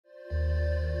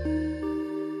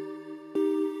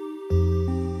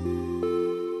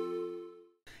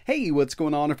Hey, what's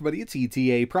going on everybody? It's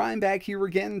ETAPRIME back here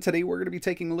again. Today we're going to be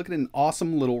taking a look at an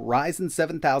awesome little Ryzen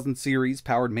 7000 series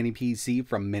powered mini PC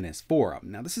from MinisForum.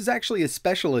 Now this is actually a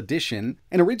special edition,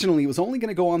 and originally it was only going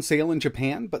to go on sale in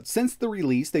Japan, but since the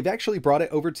release they've actually brought it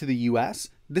over to the US.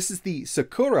 This is the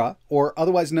Sakura, or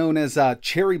otherwise known as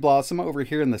Cherry Blossom over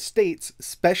here in the States,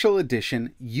 Special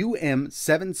Edition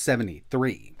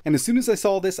UM773. And as soon as I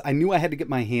saw this, I knew I had to get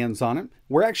my hands on it.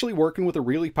 We're actually working with a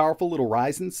really powerful little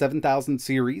Ryzen 7000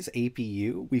 series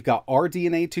APU. We've got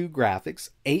RDNA 2 graphics,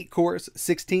 8 cores,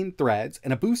 16 threads,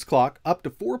 and a boost clock up to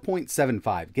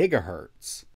 4.75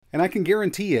 gigahertz. And I can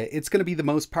guarantee you, it's going to be the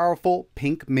most powerful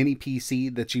pink mini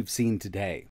PC that you've seen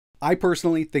today. I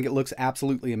personally think it looks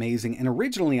absolutely amazing, and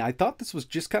originally I thought this was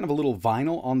just kind of a little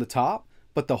vinyl on the top,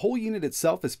 but the whole unit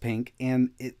itself is pink,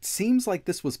 and it seems like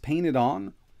this was painted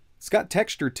on. It's got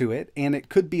texture to it, and it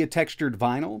could be a textured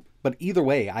vinyl, but either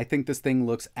way, I think this thing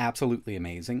looks absolutely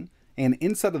amazing. And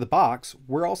inside of the box,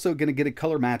 we're also going to get a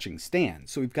color matching stand.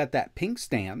 So we've got that pink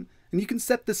stand, and you can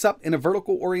set this up in a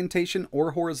vertical orientation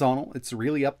or horizontal. It's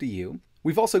really up to you.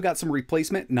 We've also got some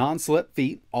replacement non-slip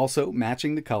feet, also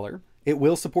matching the color. It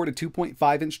will support a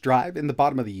 2.5-inch drive in the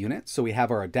bottom of the unit, so we have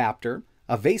our adapter,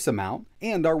 a VESA mount,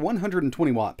 and our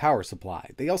 120-watt power supply.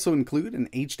 They also include an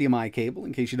HDMI cable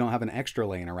in case you don't have an extra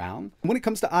laying around. When it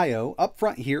comes to I/O, up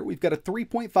front here, we've got a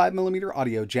 3.5mm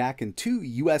audio jack and 2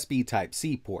 USB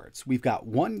Type-C ports. We've got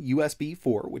one USB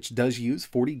 4, which does use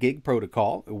 40 gig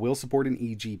protocol. It will support an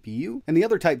eGPU, and the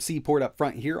other Type-C port up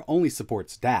front here only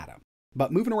supports data.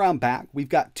 But moving around back, we've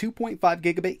got 2.5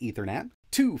 gigabit Ethernet,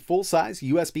 2 full-size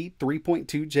USB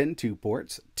 3.2 Gen 2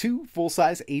 ports, 2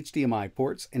 full-size HDMI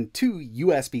ports, and 2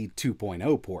 USB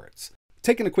 2.0 ports.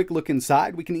 Taking a quick look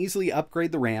inside, we can easily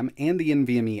upgrade the RAM and the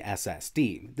NVMe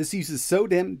SSD. This uses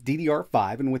SODIMM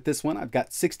DDR5, and with this one I've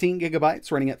got 16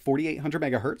 gigabytes running at 4800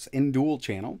 MHz in dual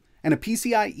channel, and a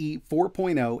PCIe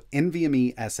 4.0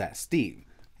 NVMe SSD.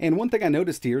 And one thing I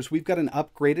noticed here is we've got an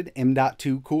upgraded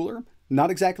M.2 cooler. Not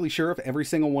exactly sure if every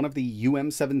single one of the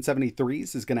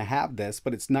UM773s is going to have this,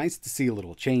 but it's nice to see a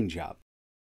little change up.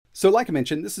 So like I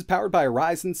mentioned, this is powered by a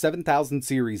Ryzen 7000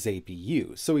 series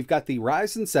APU. So we've got the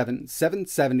Ryzen 7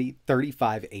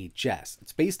 77035HS.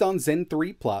 It's based on Zen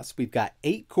 3 Plus. We've got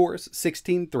 8 cores,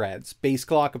 16 threads, base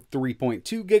clock of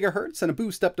 3.2 GHz, and a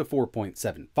boost up to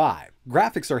 4.75.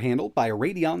 Graphics are handled by a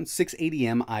Radeon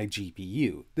 680M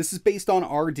iGPU. This is based on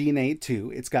RDNA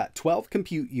 2. It's got 12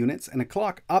 compute units and a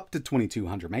clock up to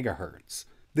 2200 MHz.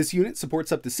 This unit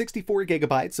supports up to 64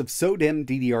 gigabytes of SODIMM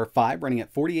DDR5 running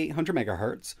at 4800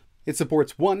 MHz. It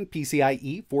supports one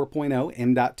PCIe 4.0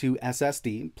 M.2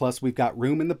 SSD, plus we've got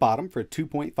room in the bottom for a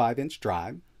 2.5-inch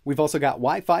drive. We've also got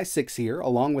Wi-Fi 6 here,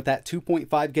 along with that 2.5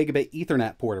 gigabit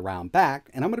Ethernet port around back,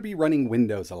 and I'm going to be running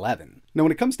Windows 11. Now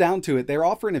when it comes down to it, they're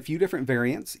offering a few different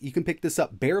variants. You can pick this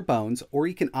up bare bones, or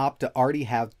you can opt to already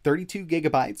have 32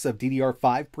 gigabytes of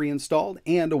DDR5 pre-installed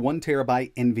and a 1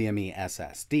 terabyte NVMe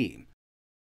SSD.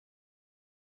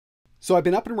 So I've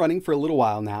been up and running for a little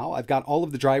while now. I've got all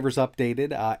of the drivers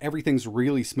updated. Everything's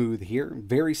really smooth here,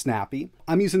 very snappy.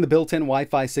 I'm using the built-in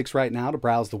Wi-Fi 6 right now to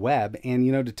browse the web. And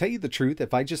you know, to tell you the truth,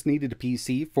 if I just needed a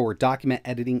PC for document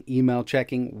editing, email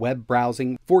checking, web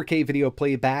browsing, 4K video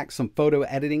playback, some photo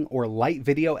editing, or light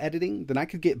video editing, then I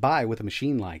could get by with a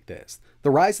machine like this.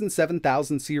 The Ryzen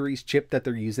 7000 series chip that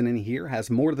they're using in here has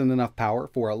more than enough power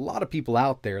for a lot of people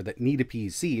out there that need a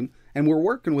PC, and we're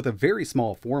working with a very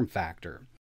small form factor.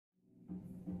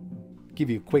 Give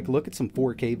you a quick look at some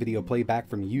 4K video playback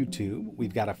from YouTube.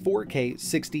 We've got a 4K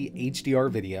 60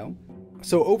 HDR video.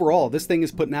 So overall, this thing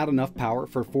is putting out enough power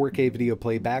for 4K video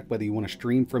playback, whether you want to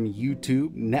stream from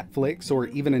YouTube, Netflix, or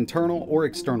even internal or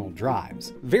external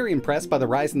drives. Very impressed by the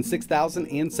Ryzen 6000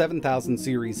 and 7000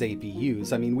 series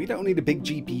APUs. I mean, we don't need a big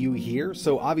GPU here,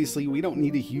 so obviously we don't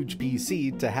need a huge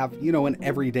PC to have, you know, an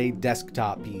everyday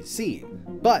desktop PC.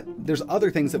 But there's other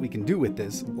things that we can do with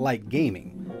this, like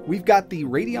gaming. We've got the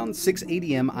Radeon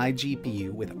 680M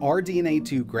iGPU with RDNA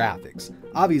 2 graphics.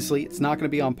 Obviously, it's not going to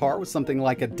be on par with something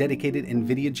like a dedicated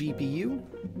NVIDIA GPU,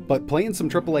 but playing some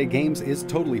AAA games is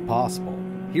totally possible.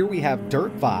 Here we have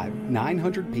Dirt 5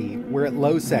 900p. We're at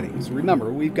low settings.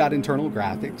 Remember, we've got internal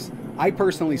graphics. I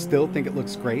personally still think it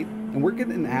looks great, and we're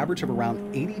getting an average of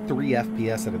around 83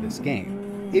 FPS out of this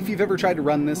game. If you've ever tried to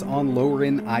run this on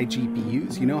lower-end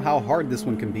iGPUs, you know how hard this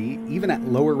one can be, even at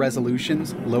lower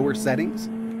resolutions, lower settings.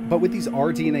 But with these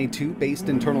RDNA 2 based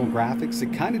internal graphics,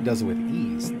 it kind of does it with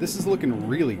ease. This is looking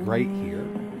really great here.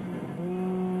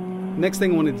 Next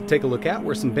thing I wanted to take a look at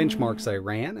were some benchmarks I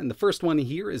ran, and the first one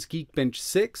here is Geekbench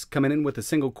 6 coming in with a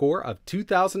single core of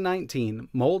 2019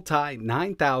 Multi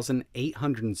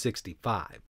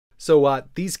 9865. So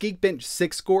these Geekbench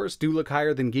 6 scores do look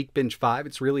higher than Geekbench 5.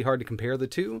 It's really hard to compare the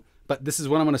two, but this is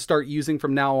what I'm going to start using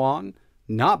from now on.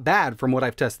 Not bad from what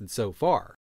I've tested so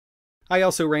far. I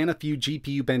also ran a few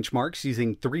GPU benchmarks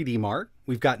using 3D Mark.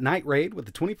 We've got Night Raid with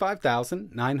a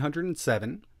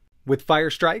 25,907. With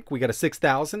Firestrike, we got a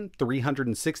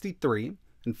 6,363.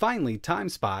 And finally, Time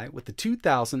Spy with the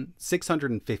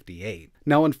 2,658.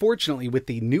 Now, unfortunately, with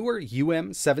the newer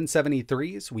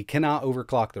UM773s, we cannot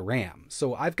overclock the RAM.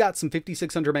 So I've got some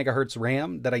 5600 megahertz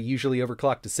RAM that I usually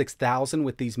overclock to 6000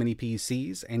 with these mini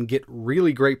PCs and get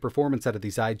really great performance out of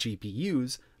these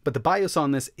iGPUs. But the BIOS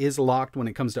on this is locked when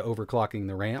it comes to overclocking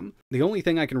the RAM. The only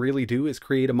thing I can really do is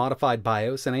create a modified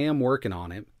BIOS, and I am working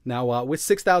on it. Now, with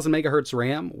 6000 megahertz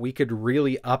RAM, we could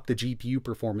really up the GPU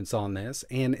performance on this,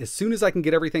 and as soon as I can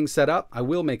get everything set up, I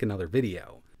will make another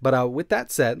video. But with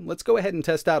that said, let's go ahead and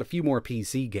test out a few more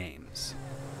PC games.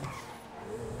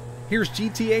 Here's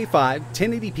GTA 5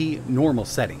 1080p normal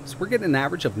settings. We're getting an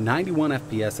average of 91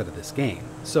 FPS out of this game.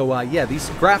 So yeah, these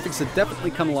graphics have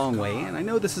definitely come a long way, and I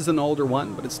know this is an older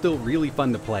one, but it's still really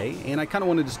fun to play, and I kind of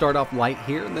wanted to start off light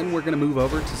here, and then we're going to move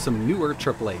over to some newer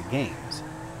AAA games.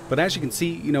 But as you can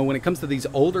see, you know, when it comes to these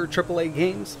older AAA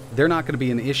games, they're not going to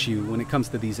be an issue when it comes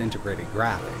to these integrated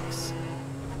graphics.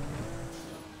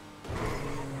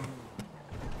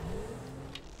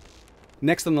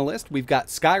 Next on the list, we've got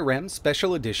Skyrim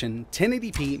Special Edition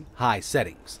 1080p high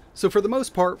settings. So for the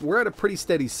most part, we're at a pretty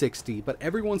steady 60, but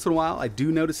every once in a while I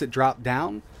do notice it drop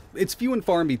down. It's few and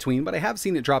far in between, but I have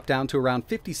seen it drop down to around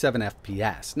 57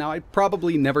 FPS. Now, I'd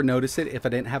probably never notice it if I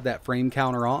didn't have that frame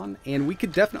counter on, and we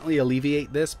could definitely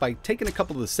alleviate this by taking a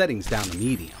couple of the settings down to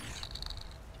medium.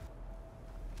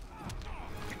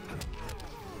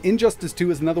 Injustice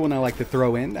 2 is another one I like to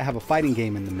throw in to have a fighting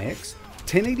game in the mix.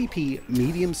 1080p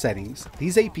medium settings,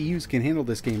 these APUs can handle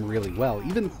this game really well.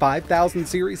 Even 5000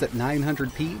 series at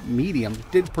 900p medium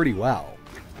did pretty well.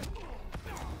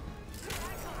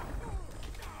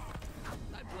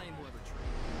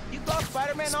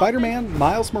 Spiderman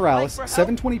Miles Morales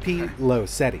 720p low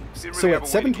settings. So at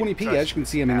 720p, as you can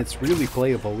see, I mean, it's really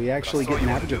playable. We actually get an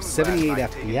average of 78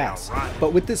 FPS.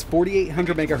 But with this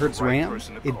 4800 megahertz RAM,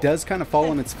 it does kind of fall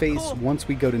on its face once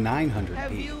we go to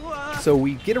 900p. So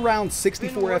we get around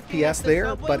 64 FPS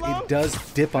there, but it does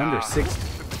dip under 60.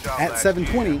 At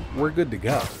 720, we're good to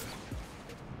go.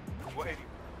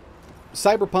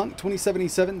 Cyberpunk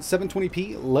 2077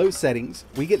 720p low settings,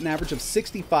 we get an average of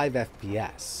 65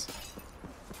 FPS.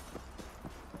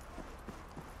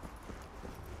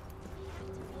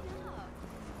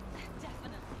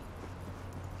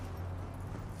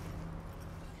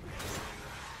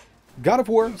 God of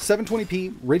War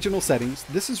 720p original settings.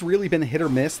 This has really been hit or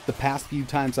miss the past few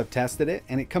times I've tested it,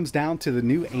 and it comes down to the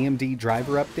new AMD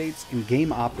driver updates and game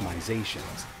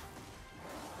optimizations.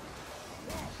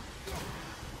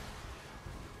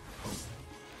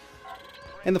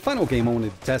 And the final game I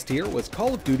wanted to test here was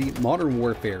Call of Duty Modern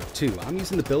Warfare 2. I'm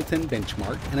using the built-in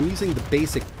benchmark, and I'm using the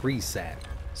basic preset.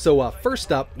 So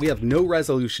first up, we have no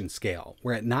resolution scale.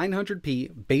 We're at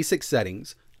 900p basic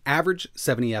settings, average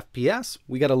 70 FPS,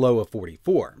 we got a low of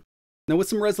 44. Now with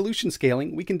some resolution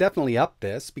scaling, we can definitely up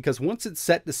this, because once it's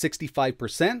set to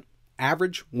 65%,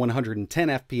 average 110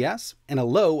 FPS, and a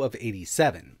low of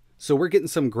 87. So we're getting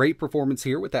some great performance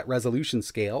here with that resolution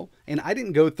scale, and I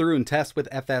didn't go through and test with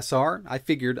FSR. I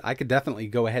figured I could definitely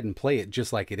go ahead and play it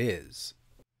just like it is.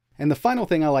 And the final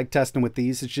thing I like testing with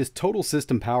these is just total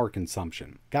system power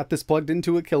consumption. Got this plugged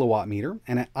into a kilowatt meter,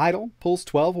 and at idle pulls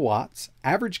 12 watts,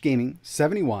 average gaming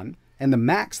 71, and the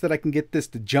max that I can get this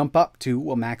to jump up to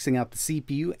while maxing out the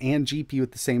CPU and GPU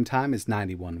at the same time is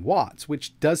 91 watts,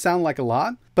 which does sound like a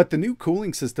lot, but the new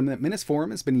cooling system that MinisForum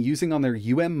has been using on their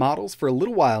UM models for a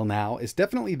little while now is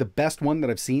definitely the best one that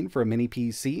I've seen for a mini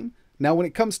PC. Now when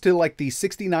it comes to like the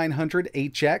 6900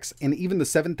 HX and even the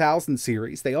 7000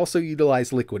 series, they also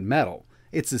utilize liquid metal.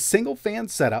 It's a single fan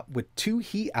setup with 2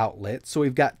 heat outlets, so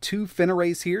we've got 2 fin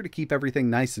arrays here to keep everything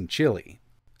nice and chilly.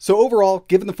 So overall,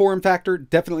 given the form factor,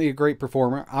 definitely a great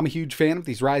performer. I'm a huge fan of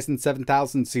these Ryzen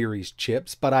 7000 series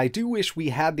chips, but I do wish we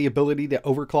had the ability to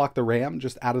overclock the RAM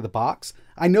just out of the box.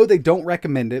 I know they don't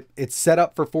recommend it. It's set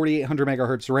up for 4800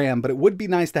 megahertz RAM, but it would be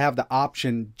nice to have the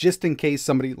option just in case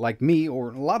somebody like me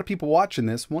or a lot of people watching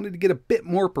this wanted to get a bit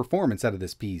more performance out of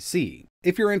this PC.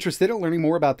 If you're interested in learning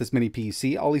more about this mini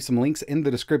PC, I'll leave some links in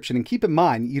the description, and keep in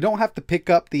mind, you don't have to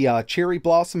pick up the Cherry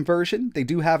Blossom version. They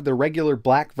do have the regular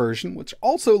black version, which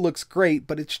also looks great,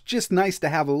 but it's just nice to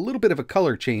have a little bit of a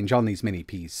color change on these mini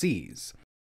PCs.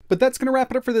 But that's going to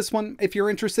wrap it up for this one. If you're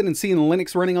interested in seeing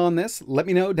Linux running on this, let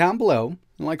me know down below.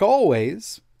 And like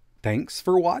always, thanks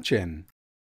for watching.